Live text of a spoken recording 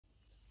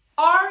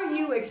Are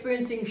you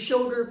experiencing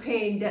shoulder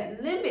pain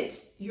that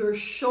limits your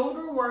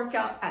shoulder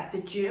workout at the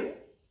gym?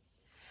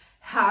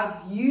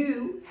 Have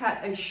you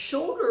had a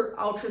shoulder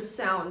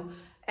ultrasound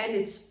and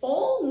it's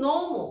all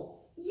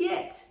normal,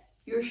 yet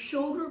your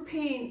shoulder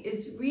pain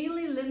is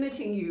really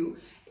limiting you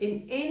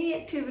in any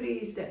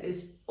activities that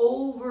is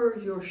over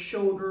your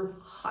shoulder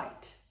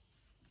height?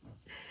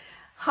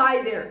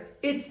 Hi there,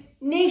 it's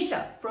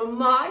Neesha from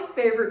My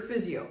Favorite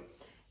Physio.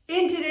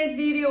 In today's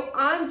video,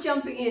 I'm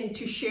jumping in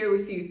to share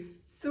with you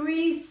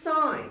 3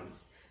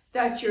 signs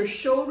that your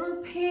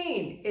shoulder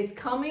pain is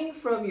coming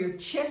from your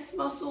chest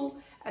muscle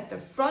at the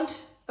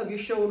front of your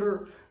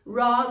shoulder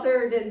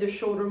rather than the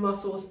shoulder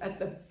muscles at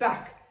the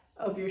back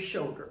of your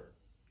shoulder.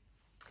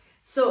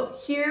 So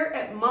here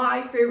at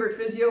My Favorite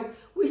Physio,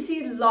 we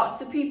see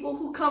lots of people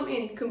who come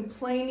in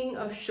complaining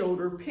of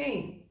shoulder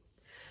pain.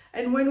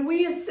 And when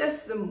we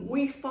assess them,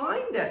 we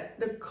find that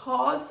the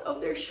cause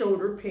of their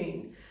shoulder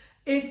pain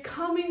is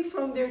coming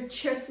from their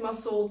chest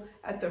muscle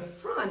at the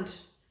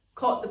front,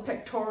 called the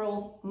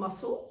pectoral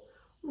muscle,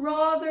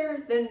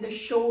 rather than the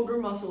shoulder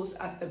muscles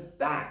at the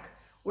back,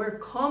 where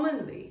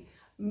commonly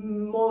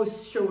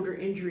most shoulder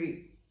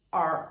injury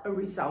are a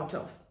result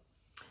of.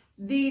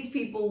 These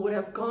people would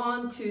have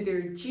gone to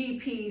their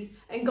GPs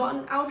and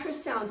gotten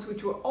ultrasounds,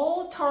 which were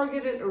all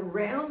targeted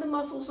around the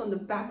muscles on the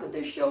back of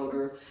the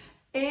shoulder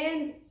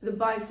and the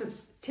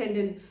biceps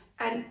tendon,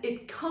 and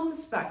it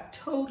comes back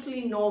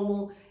totally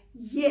normal,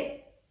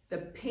 yet the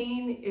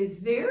pain is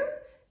there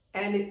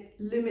and it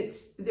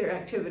limits their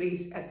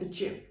activities at the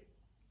gym.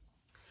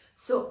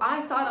 So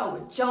I thought I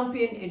would jump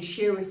in and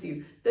share with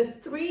you the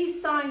 3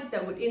 signs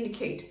that would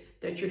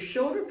indicate that your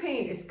shoulder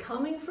pain is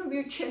coming from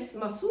your chest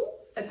muscle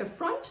at the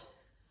front,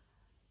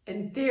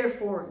 and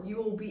therefore you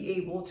will be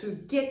able to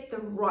get the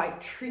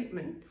right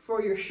treatment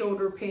for your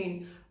shoulder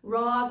pain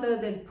rather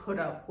than put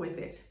up with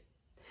it.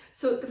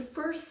 So the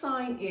first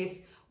sign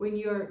is when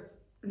you're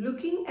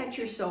looking at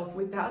yourself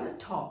without a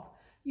top,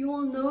 you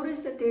will notice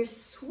that there's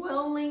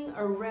swelling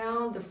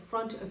around the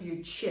front of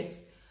your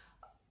chest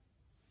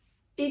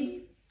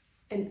in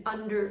and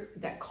under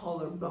that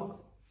collarbone.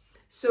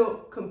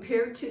 So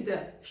compared to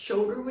the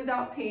shoulder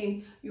without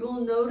pain, you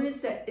will notice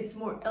that it's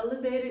more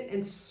elevated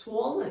and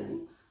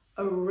swollen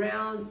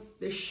around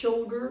the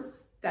shoulder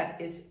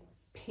that is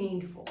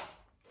painful.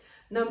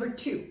 Number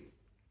 2,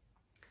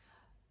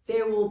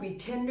 there will be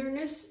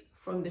tenderness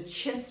from the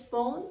chest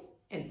bone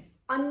and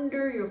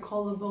under your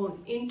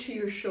collarbone into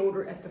your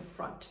shoulder at the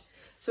front.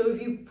 So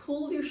if you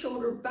pull your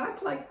shoulder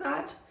back like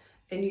that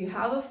and you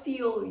have a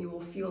feel, you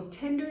will feel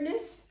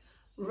tenderness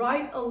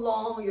right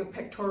along your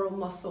pectoral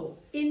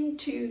muscle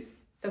into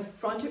the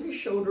front of your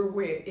shoulder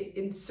where it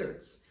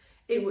inserts.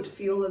 It would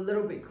feel a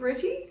little bit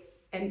gritty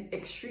and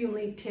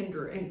extremely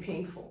tender and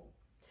painful.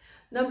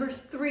 Number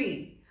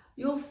 3,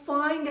 you'll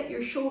find that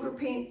your shoulder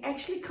pain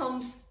actually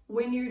comes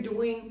when you're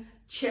doing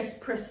chest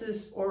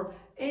presses or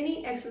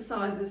any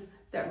exercises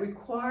that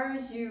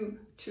requires you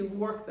to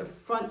work the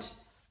front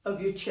of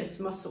your chest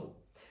muscle.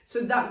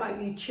 So that might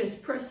be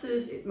chest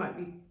presses, it might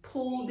be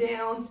pull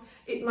downs,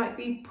 it might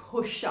be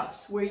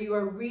push-ups where you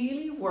are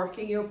really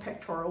working your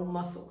pectoral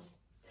muscles.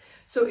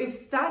 So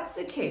if that's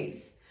the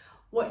case,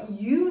 what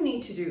you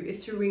need to do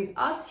is to ring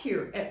us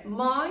here at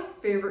My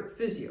Favorite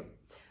Physio.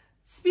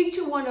 Speak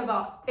to one of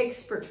our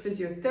expert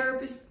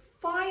physiotherapists,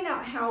 find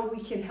out how we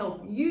can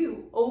help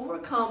you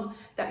overcome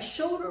that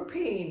shoulder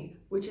pain,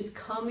 which is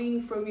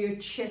coming from your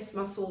chest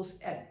muscles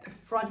at the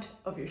front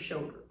of your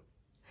shoulder.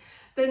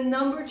 The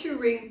number to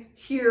ring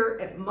here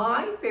at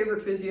My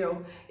Favorite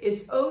Physio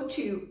is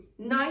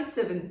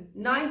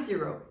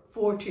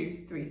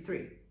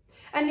 02-9790-4233.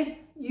 And if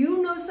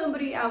you know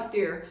somebody out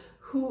there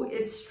who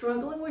is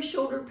struggling with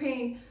shoulder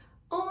pain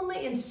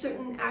only in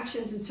certain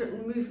actions and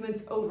certain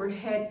movements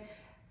overhead,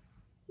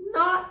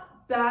 not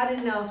bad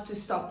enough to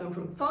stop them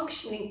from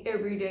functioning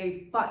every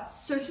day, but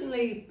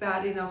certainly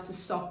bad enough to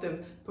stop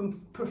them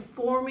from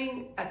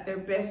performing at their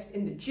best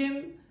in the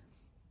gym,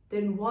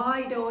 then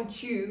why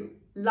don't you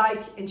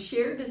like and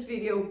share this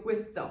video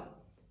with them?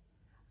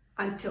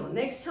 Until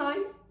next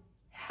time,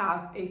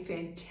 have a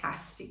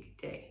fantastic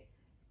day.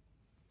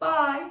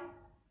 Bye.